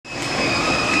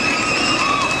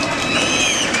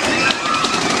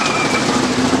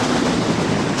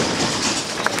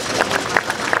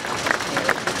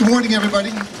morning,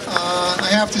 everybody. I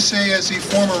have to say, as a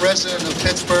former resident of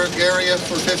Pittsburgh area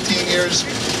for 15 years,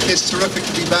 it's terrific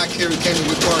to be back here at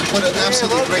Kennywood Park. What an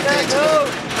absolutely great day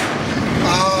today.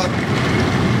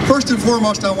 First and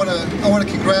foremost, I want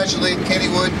to congratulate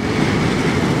Kennywood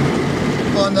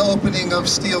on the opening of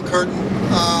Steel Curtain.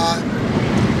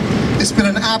 It's been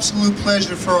an absolute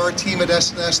pleasure for our team at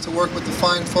S&S to work with the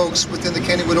fine folks within the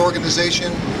Kennywood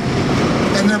organization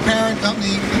and their parent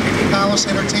company, Palace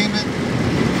Entertainment,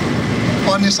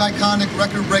 on this iconic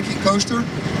record-breaking coaster.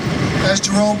 As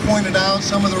Jerome pointed out,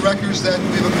 some of the records that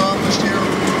we've accomplished here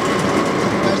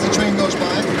as the train goes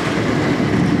by.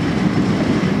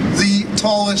 The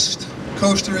tallest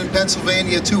coaster in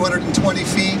Pennsylvania, 220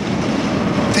 feet,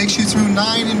 takes you through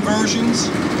 9 inversions,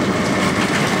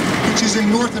 which is a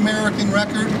North American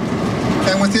record,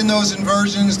 and within those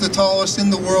inversions, the tallest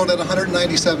in the world at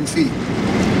 197 feet.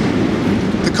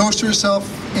 The coaster itself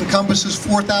encompasses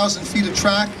 4,000 feet of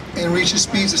track and reaches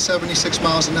speeds of 76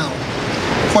 miles an hour.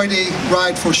 Quite a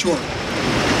ride for sure.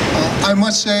 I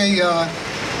must say,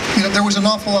 there was an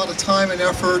awful lot of time and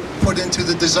effort put into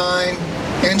the design,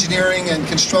 engineering, and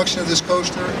construction of this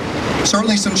coaster.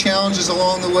 Certainly some challenges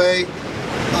along the way.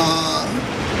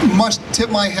 Must tip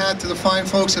my hat to the fine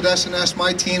folks at S&S,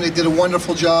 my team. They did a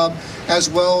wonderful job, as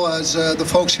well as the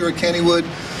folks here at Kennywood.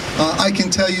 I can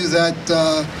tell you that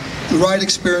the ride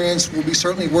experience will be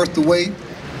certainly worth the wait.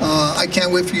 I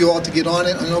can't wait for you all to get on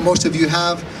it. I know most of you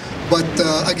have. But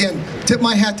again, tip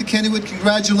my hat to Kennywood.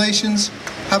 Congratulations.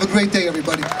 Have a great day,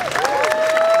 everybody.